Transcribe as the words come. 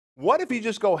What if you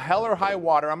just go hell or high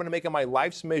water? I'm going to make it my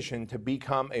life's mission to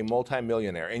become a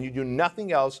multimillionaire. And you do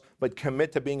nothing else but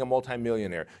commit to being a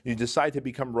multimillionaire. You decide to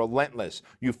become relentless.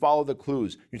 You follow the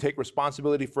clues. You take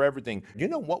responsibility for everything. You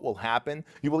know what will happen?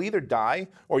 You will either die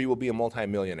or you will be a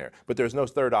multimillionaire. But there's no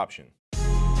third option.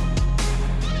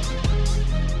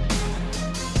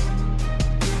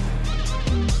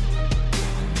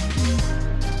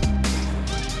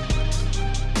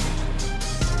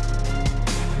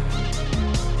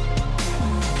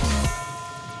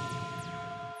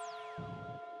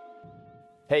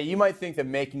 Hey, you might think that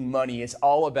making money is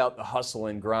all about the hustle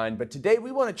and grind, but today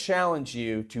we want to challenge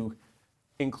you to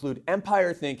include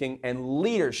empire thinking and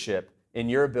leadership in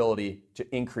your ability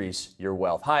to increase your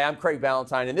wealth. Hi, I'm Craig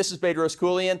Valentine, and this is Bedros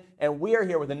Keuilian, and we are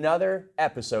here with another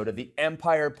episode of the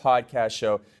Empire Podcast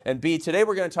Show. And B, today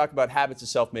we're going to talk about habits of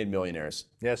self-made millionaires.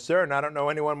 Yes, sir, and I don't know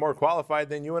anyone more qualified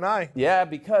than you and I. Yeah,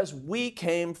 because we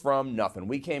came from nothing.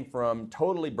 We came from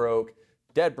totally broke,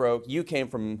 dead broke. You came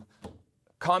from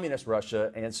communist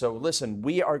Russia. And so listen,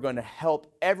 we are going to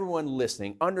help everyone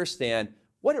listening understand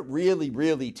what it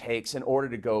really takes in order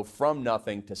to go from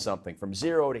nothing to something, from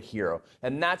zero to hero.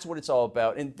 And that's what it's all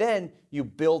about. And then you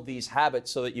build these habits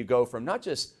so that you go from not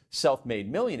just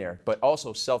self-made millionaire, but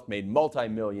also self-made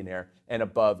multimillionaire and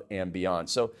above and beyond.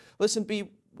 So listen, B,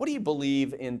 what do you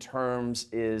believe in terms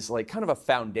is like kind of a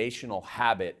foundational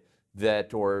habit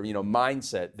that, or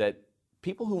mindset that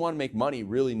people who want to make money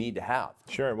really need to have?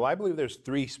 Sure. Well, I believe there's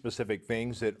three specific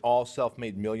things that all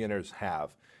self-made millionaires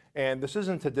have. And this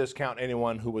isn't to discount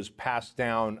anyone who was passed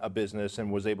down a business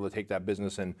and was able to take that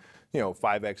business and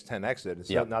 5x, 10x it.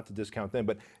 It's not to discount them.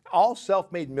 But all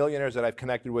self-made millionaires that I've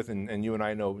connected with, and you and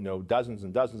I know dozens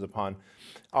and dozens upon,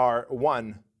 are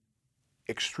one,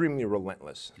 extremely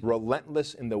relentless.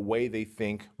 Relentless in the way they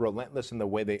think, relentless in the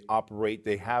way they operate.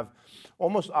 They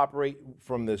almost operate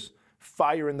from this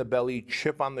fire in the belly,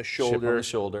 chip on the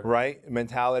shoulder, right?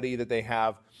 Mentality that they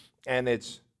have. And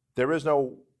there is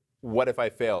no what if I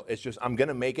fail. It's just, I'm going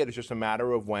to make it. It's just a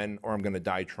matter of when, or I'm going to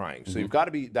die trying. So you've got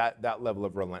to be that level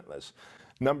of relentless.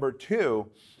 Number two,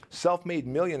 self-made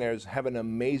millionaires have an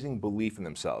amazing belief in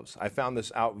themselves. I found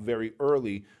this out very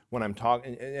early when I'm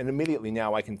talking, and immediately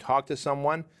now I can talk to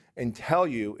someone and tell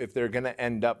you if they're going to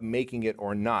end up making it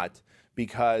or not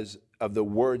because of the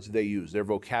words they use, their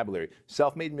vocabulary.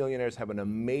 Self-made millionaires have an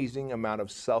amazing amount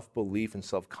of self-belief and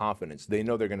self-confidence. They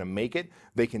know they're going to make it.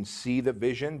 They can see the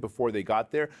vision before they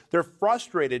got there. They're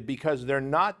frustrated because they're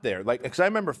not there. Because I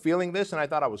remember feeling this and I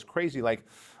thought I was crazy.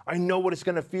 I know what it's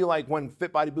going to feel like when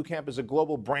Fit Body Bootcamp is a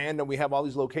global brand and we have all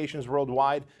these locations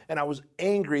worldwide. And I was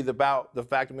angry about the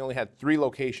fact that we only had 3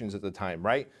 locations at the time,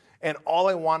 right? And all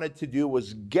I wanted to do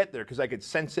was get there because I could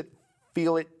sense it,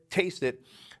 feel it, taste it.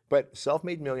 But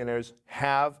self-made millionaires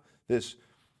have this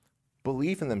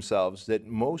belief in themselves that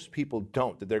most people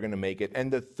don't, that they're going to make it. And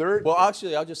the third... Well,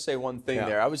 actually, I'll just say one thing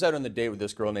there. I was out on the date with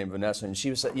this girl named Vanessa, and she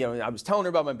was, I was telling her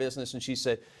about my business, and she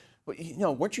said,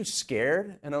 well, weren't you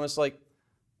scared? And I was like,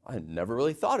 I never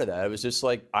really thought of that. It was just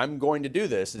like, I'm going to do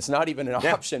this. It's not even an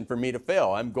option for me to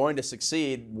fail. I'm going to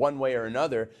succeed one way or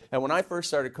another. And when I first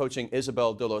started coaching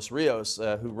Isabel de los Rios,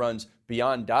 who runs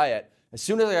Beyond Diet, as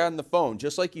soon as I got on the phone,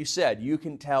 just like you said, you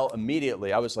can tell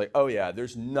immediately. I was like, oh yeah,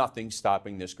 there's nothing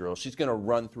stopping this girl. She's going to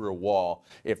run through a wall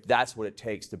if that's what it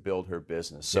takes to build her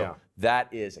business. So that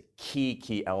is a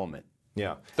key element.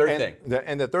 Yeah. Third thing.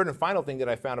 And the third and final thing that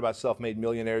I found about self-made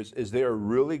millionaires is they are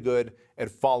really good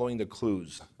at following the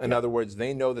clues. In other words,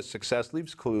 they know that success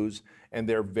leaves clues, and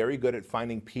they're very good at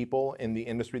finding people in the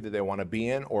industry that they want to be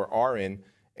in or are in,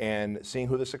 and seeing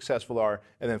who the successful are,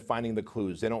 and then finding the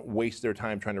clues. They don't waste their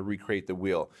time trying to recreate the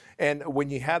wheel. And when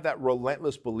you have that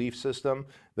relentless belief system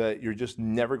that you're just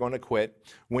never going to quit,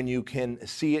 when you can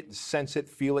see it, sense it,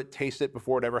 feel it, taste it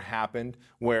before it ever happened,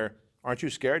 where, aren't you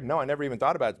scared? No, I never even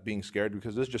thought about being scared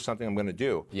because this is just something I'm going to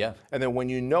do. Yeah. And then when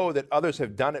you know that others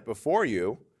have done it before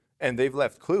you, and they've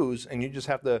left clues, and you just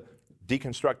have to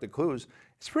deconstruct the clues,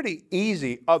 it's pretty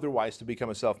easy otherwise to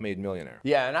become a self-made millionaire.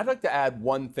 Yeah, and I'd like to add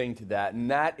one thing to that, and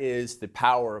that is the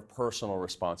power of personal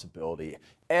responsibility.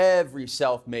 Every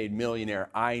self-made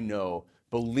millionaire I know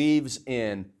believes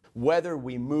in whether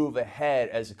we move ahead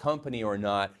as a company or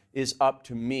not is up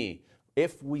to me.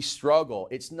 If we struggle,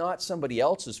 it's not somebody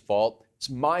else's fault, it's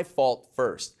my fault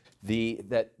first.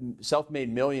 That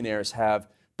self-made millionaires have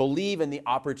believe in the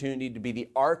opportunity to be the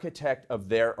architect of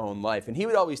their own life. And he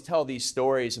would always tell these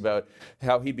stories about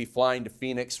how he'd be flying to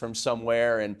Phoenix from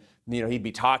somewhere, and he'd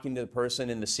be talking to the person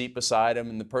in the seat beside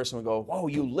him, and the person would go, "Whoa,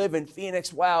 you live in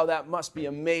Phoenix? Wow, that must be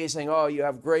amazing. Oh, you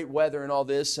have great weather and all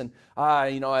this. And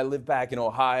I live back in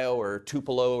Ohio or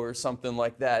Tupelo or something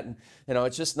like that. And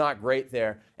it's just not great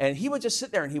there." And he would just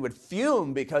sit there and he would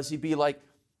fume because he'd be like,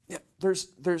 "Yeah,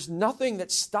 there's nothing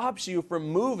that stops you from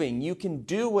moving. You can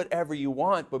do whatever you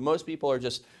want." But most people are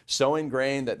just so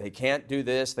ingrained that they can't do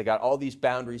this. They got all these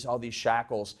boundaries, all these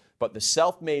shackles. But the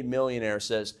self-made millionaire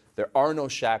says, there are no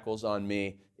shackles on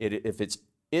me. If it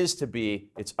is to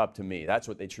be, it's up to me. That's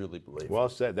what they truly believe. Well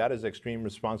said. That is extreme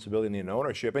responsibility and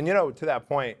ownership. And to that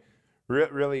point,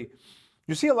 really,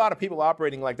 you see a lot of people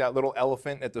operating like that little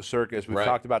elephant at the circus. We've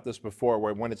talked about this before,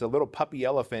 where when it's a little puppy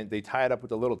elephant, they tie it up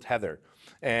with a little tether,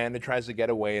 and it tries to get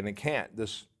away, and it can't.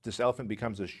 This elephant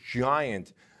becomes this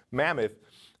giant mammoth,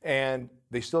 and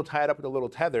they still tie it up with a little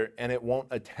tether, and it won't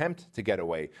attempt to get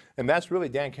away. And that's really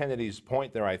Dan Kennedy's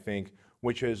point there, I think,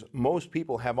 which is most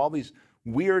people have all these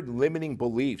weird limiting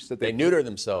beliefs that they neuter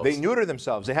themselves. They neuter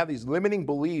themselves. They have these limiting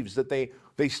beliefs that they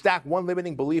stack one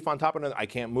limiting belief on top of another. I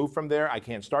can't move from there. I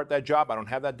can't start that job. I don't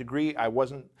have that degree. I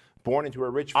wasn't born into a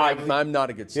rich family. I'm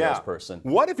not a good salesperson.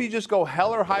 What if you just go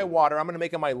hell or high water? I'm going to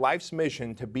make it my life's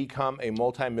mission to become a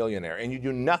multimillionaire. And you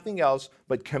do nothing else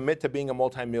but commit to being a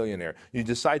multimillionaire. You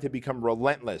decide to become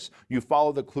relentless. You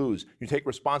follow the clues. You take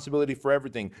responsibility for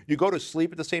everything. You go to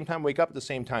sleep at the same time, wake up at the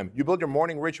same time. You build your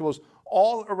morning rituals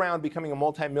all around becoming a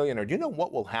multimillionaire. Do you know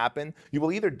what will happen? You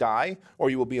will either die or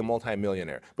you will be a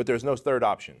multimillionaire. But there's no third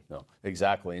option. No,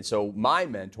 exactly. And so my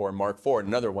mentor, Mark Ford,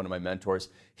 another one of my mentors,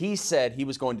 he said he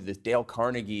was going to this Dale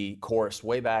Carnegie course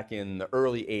way back in the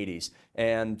early 80s.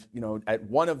 And, at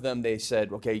one of them, they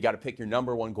said, okay, you got to pick your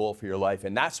number one goal for your life.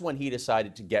 And that's when he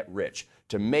decided to get rich,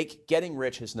 to make getting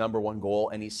rich his number one goal.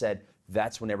 And he said,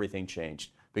 that's when everything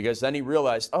changed. Because then he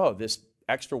realized, oh, this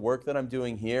extra work that I'm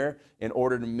doing here in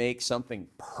order to make something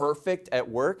perfect at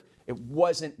work, it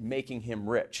wasn't making him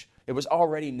rich. It was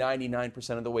already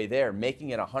 99% of the way there. Making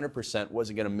it 100%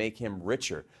 wasn't going to make him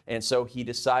richer. And so he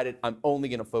decided, I'm only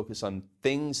going to focus on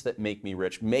things that make me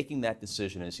rich. Making that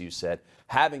decision, as you said,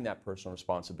 having that personal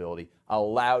responsibility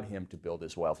allowed him to build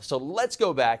his wealth. So let's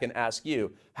go back and ask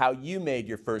you how you made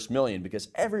your first million, because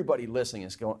everybody listening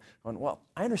is going, well,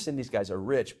 I understand these guys are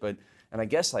rich, and I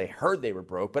guess I heard they were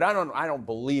broke, but I don't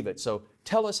believe it. So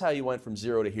tell us how you went from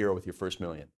zero to hero with your first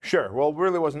million. Sure. Well, it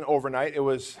really wasn't overnight.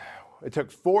 It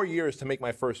took 4 years to make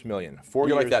my first million. 4 years.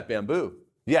 You're like that bamboo.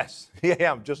 Yes.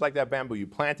 Yeah, I'm just like that bamboo. You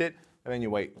plant it, and then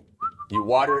you wait. You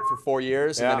water it for 4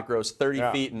 years, and then it grows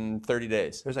 30 feet in 30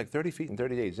 days. It was like 30 feet in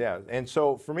 30 days, yeah. And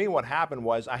so for me, what happened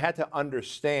was I had to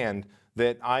understand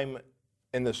that I'm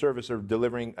in the service of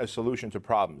delivering a solution to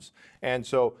problems. And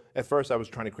so at first I was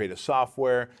trying to create a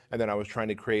software, and then I was trying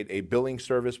to create a billing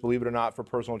service, believe it or not, for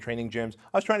personal training gyms.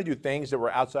 I was trying to do things that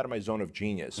were outside of my zone of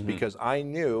genius because I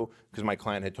knew, because my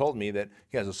client had told me that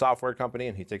he has a software company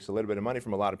and he takes a little bit of money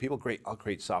from a lot of people. Great, I'll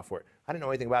create software. I didn't know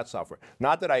anything about software.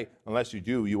 Not that unless you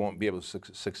do, you won't be able to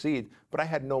succeed, but I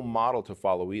had no model to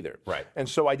follow either. Right. And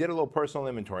so I did a little personal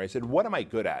inventory. I said, what am I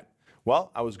good at?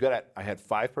 Well, I had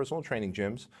 5 personal training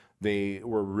gyms. They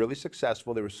were really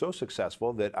successful. They were so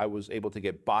successful that I was able to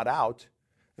get bought out.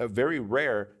 It's very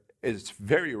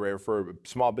rare for a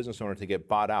small business owner to get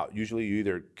bought out. Usually you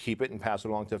either keep it and pass it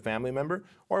along to a family member,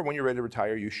 or when you're ready to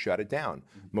retire, you shut it down.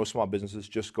 Most small businesses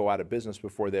just go out of business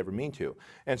before they ever mean to.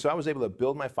 And so I was able to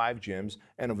build my 5 gyms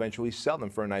and eventually sell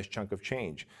them for a nice chunk of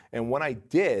change. And when I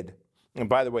did, and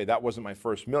by the way, that wasn't my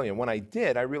first million. When I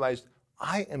did, I realized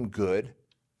I am good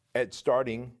at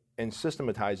starting and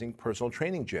systematizing personal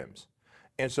training gyms.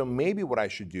 And so maybe what I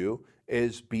should do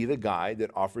is be the guy that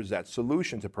offers that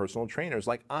solution to personal trainers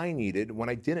like I needed when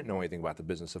I didn't know anything about the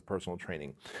business of personal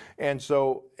training. And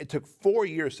so it took 4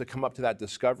 years to come up to that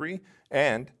discovery,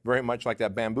 and very much like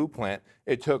that bamboo plant,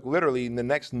 it took literally in the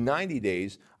next 90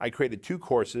 days, I created 2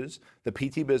 courses, the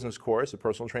PT business course, the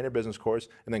personal trainer business course,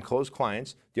 and then closed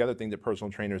clients, the other thing that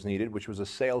personal trainers needed, which was a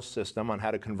sales system on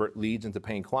how to convert leads into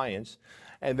paying clients.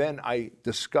 And then I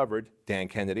discovered, Dan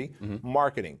Kennedy,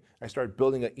 marketing. I started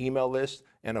building an email list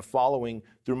and a following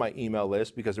through my email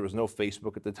list because there was no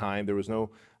Facebook at the time. There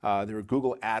were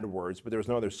Google AdWords, but there was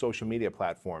no other social media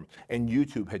platform. And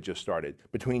YouTube had just started.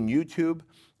 Between YouTube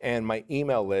and my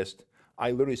email list,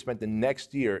 I literally spent the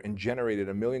next year and generated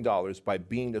 $1 million by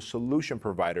being the solution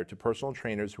provider to personal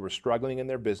trainers who were struggling in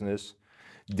their business,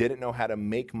 didn't know how to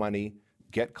make money,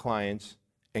 get clients,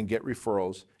 and get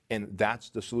referrals. And that's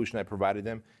the solution I provided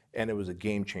them, and it was a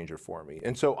game changer for me.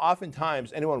 And so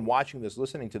oftentimes, anyone watching this,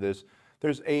 listening to this,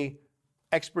 there's a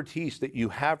expertise that you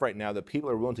have right now that people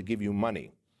are willing to give you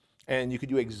money. And you could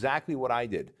do exactly what I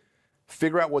did.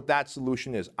 Figure out what that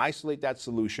solution is. Isolate that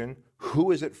solution.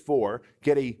 Who is it for?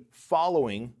 Get a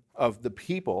following of the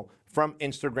people from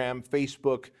Instagram,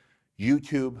 Facebook,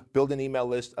 YouTube, build an email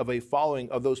list of a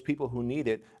following of those people who need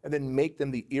it, and then make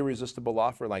them the irresistible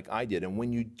offer like I did. And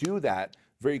when you do that,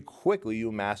 very quickly you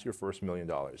amass your first $1 million.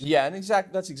 Yeah, and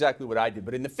that's exactly what I did.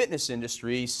 But in the fitness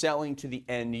industry, selling to the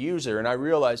end user, and I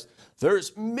realized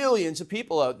there's millions of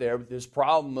people out there with this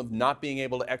problem of not being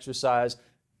able to exercise,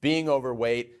 being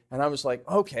overweight, and I was like,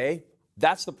 okay,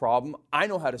 that's the problem. I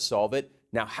know how to solve it.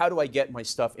 Now, how do I get my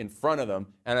stuff in front of them?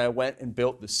 And I went and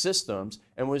built the systems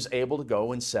and was able to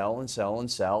go and sell and sell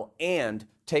and sell and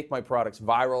take my products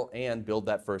viral and build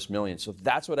that first million. So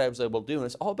that's what I was able to do. And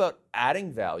it's all about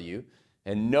adding value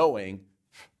and knowing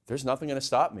there's nothing going to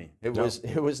stop me.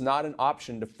 It was not an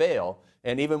option to fail.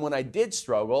 And even when I did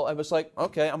struggle, I was like,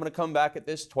 okay, I'm going to come back at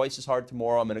this twice as hard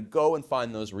tomorrow. I'm going to go and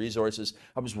find those resources.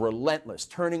 I was relentless,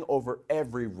 turning over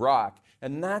every rock.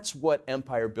 And that's what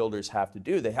empire builders have to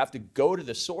do. They have to go to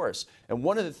the source. And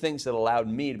one of the things that allowed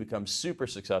me to become super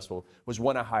successful was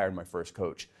when I hired my first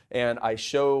coach. And I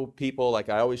show people, like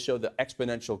I always show the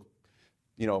exponential,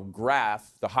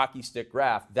 graph, the hockey stick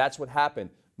graph. That's what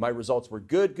happened. My results were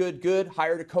good, good, good.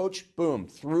 Hired a coach, boom,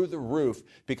 through the roof,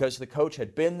 because the coach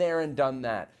had been there and done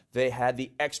that. They had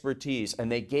the expertise,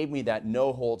 and they gave me that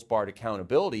no-holds-barred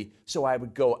accountability, so I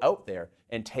would go out there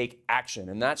and take action.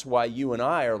 And that's why you and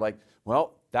I are like,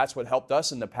 well, that's what helped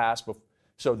us in the past.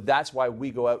 So that's why we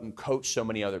go out and coach so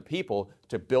many other people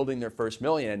to building their first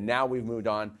million. And now we've moved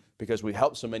on because we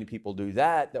helped so many people do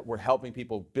that we're helping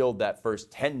people build that first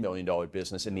 $10 million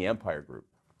business in the Empire Group.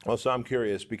 Well, so I'm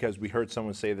curious because we heard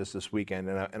someone say this weekend,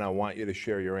 and I want you to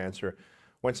share your answer.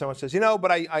 When someone says, but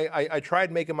I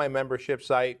tried making my membership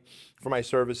site for my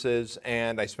services,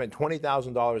 and I spent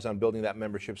 $20,000 on building that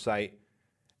membership site,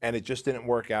 and it just didn't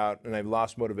work out, and I've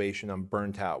lost motivation, I'm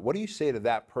burnt out. What do you say to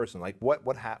that person? Like, what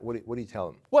do you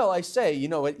tell them? Well, I say,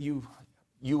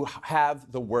 you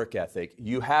have the work ethic,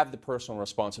 you have the personal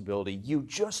responsibility, you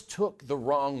just took the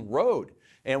wrong road.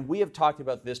 And we have talked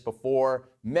about this before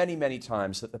many, many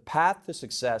times, that the path to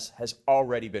success has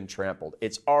already been trampled.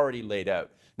 It's already laid out.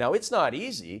 Now, it's not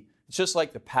easy. It's just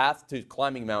like the path to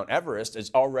climbing Mount Everest is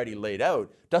already laid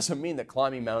out. Doesn't mean that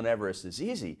climbing Mount Everest is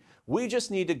easy. We just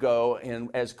need to go,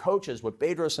 and as coaches, what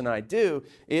Bedros and I do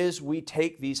is we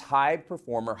take these high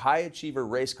performer, high achiever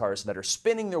race cars that are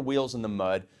spinning their wheels in the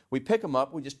mud. We pick them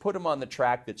up, we just put them on the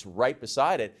track that's right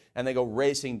beside it, and they go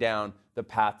racing down the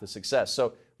path to success.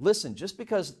 So listen, just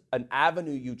because an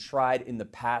avenue you tried in the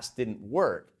past didn't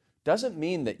work doesn't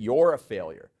mean that you're a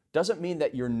failure. Doesn't mean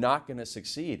that you're not going to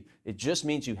succeed. It just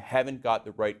means you haven't got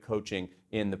the right coaching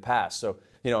in the past. So,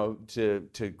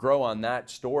 to grow on that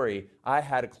story, I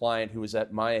had a client who was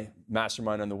at my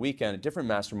mastermind on the weekend, a different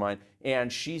mastermind,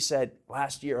 and she said,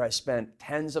 last year I spent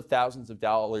tens of thousands of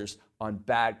dollars on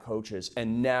bad coaches,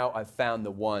 and now I've found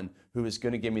the one who is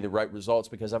going to give me the right results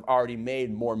because I've already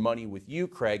made more money with you,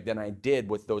 Craig, than I did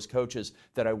with those coaches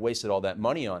that I wasted all that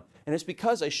money on. And it's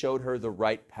because I showed her the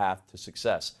right path to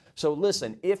success. So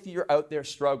listen, if you're out there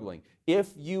struggling, if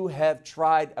you have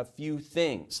tried a few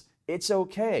things, it's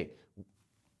okay.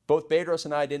 Both Bedros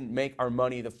and I didn't make our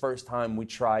money the first time we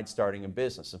tried starting a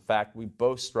business. In fact, we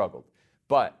both struggled,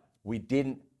 but we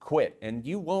didn't quit. And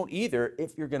you won't either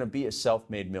if you're going to be a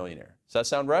self-made millionaire. Does that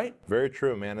sound right? Very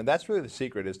true, man. And that's really the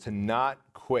secret, is to not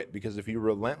quit, because if you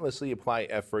relentlessly apply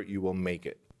effort, you will make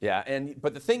it. Yeah,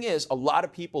 but the thing is, a lot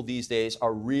of people these days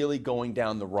are really going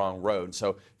down the wrong road.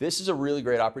 So this is a really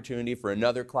great opportunity for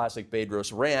another classic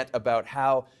Bedros rant about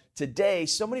how today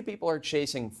so many people are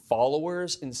chasing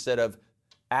followers instead of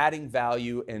adding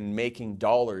value and making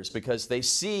dollars, because they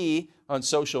see on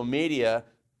social media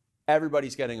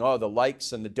everybody's getting the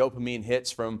likes and the dopamine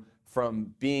hits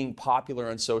from being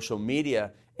popular on social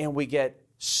media, and we get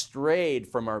strayed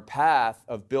from our path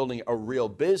of building a real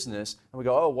business, and we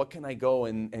go, what can I go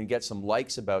and get some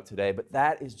likes about today? But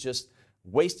that is just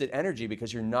wasted energy,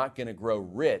 because you're not going to grow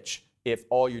rich if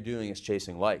all you're doing is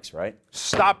chasing likes, right?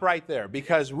 Stop right there,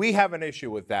 because we have an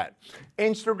issue with that.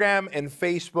 Instagram and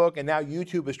Facebook, and now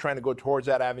YouTube is trying to go towards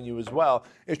that avenue as well,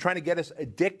 is trying to get us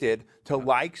addicted to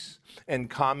likes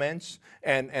and comments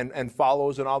and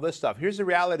follows and all this stuff. Here's the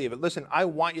reality of it. Listen, I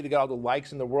want you to get all the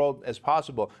likes in the world as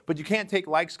possible, but you can't take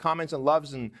likes, comments, and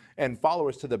loves and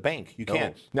followers to the bank. You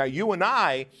can't. Now, you and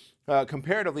I,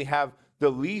 comparatively, have the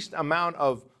least amount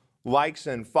of likes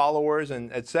and followers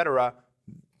and et cetera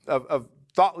of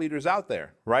thought leaders out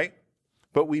there, right?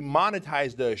 But we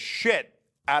monetize the shit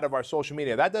out of our social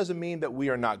media. That doesn't mean that we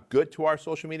are not good to our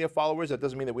social media followers. That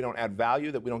doesn't mean that we don't add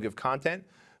value, that we don't give content.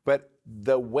 But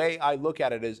the way I look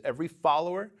at it is every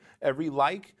follower, every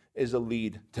like is a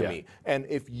lead to me. And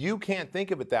if you can't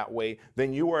think of it that way,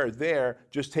 then you are there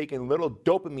just taking little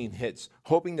dopamine hits,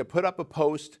 hoping to put up a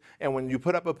post. And when you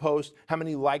put up a post, how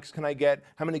many likes can I get?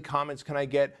 How many comments can I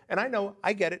get? And I know,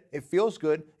 I get it. It feels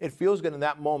good. It feels good in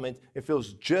that moment. It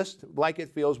feels just like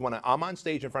it feels when I'm on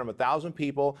stage in front of 1,000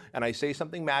 people and I say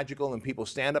something magical and people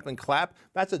stand up and clap.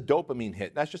 That's a dopamine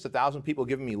hit. That's just 1,000 people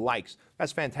giving me likes.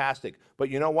 That's fantastic. But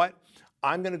you know what?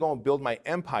 I'm going to go and build my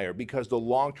empire because the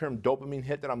long-term dopamine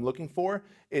hit that I'm looking for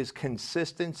is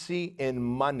consistency in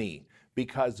money,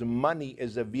 because money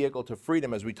is a vehicle to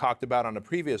freedom, as we talked about on a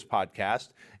previous podcast.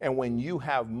 And when you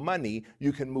have money,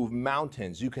 you can move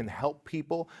mountains. You can help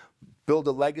people, build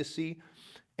a legacy,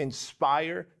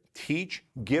 inspire, teach,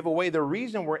 give away. The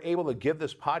reason we're able to give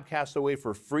this podcast away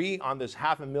for free on this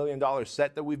 $500,000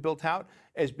 set that we've built out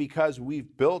is because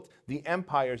we've built the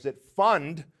empires that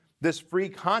fund this free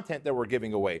content that we're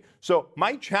giving away. So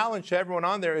my challenge to everyone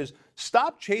on there is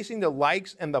stop chasing the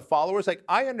likes and the followers. Like,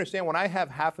 I understand when I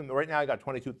have right now I got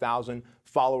 22,000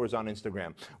 followers on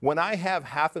Instagram. When I have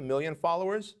 500,000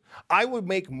 followers, I would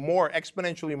make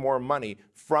exponentially more money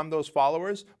from those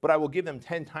followers, but I will give them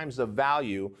 10 times the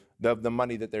value of the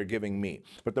money that they're giving me.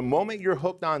 But the moment you're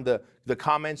hooked on the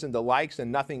comments and the likes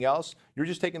and nothing else, you're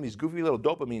just taking these goofy little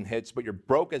dopamine hits, but you're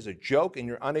broke as a joke and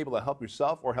you're unable to help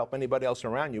yourself or help anybody else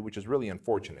around you, which is really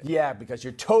unfortunate. Yeah, because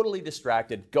you're totally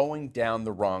distracted, going down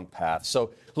the wrong path.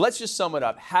 So let's just sum it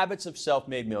up. Habits of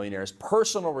self-made millionaires: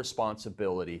 personal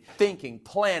responsibility, thinking,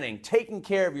 planning, taking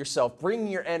care of yourself, bringing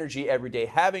your energy every day,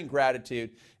 having gratitude,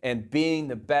 and being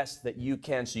the best that you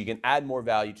can so you can add more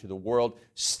value to the world.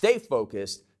 Stay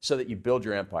focused so that you build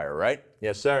your empire, right?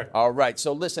 Yes, sir. All right.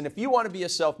 So listen, if you want to be a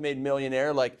self-made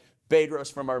millionaire like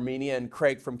Bedros from Armenia and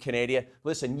Craig from Canada,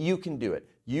 listen, you can do it.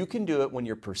 You can do it when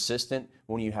you're persistent,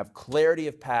 when you have clarity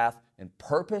of path and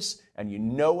purpose, and you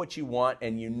know what you want,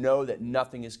 and you know that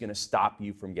nothing is going to stop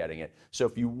you from getting it. So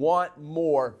if you want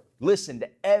more, listen to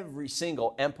every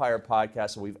single Empire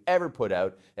podcast that we've ever put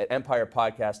out at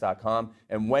empirepodcast.com.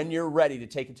 And when you're ready to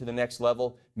take it to the next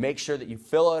level, make sure that you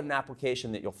fill out an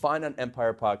application that you'll find on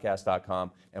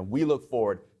empirepodcast.com. And we look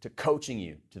forward to coaching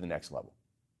you to the next level.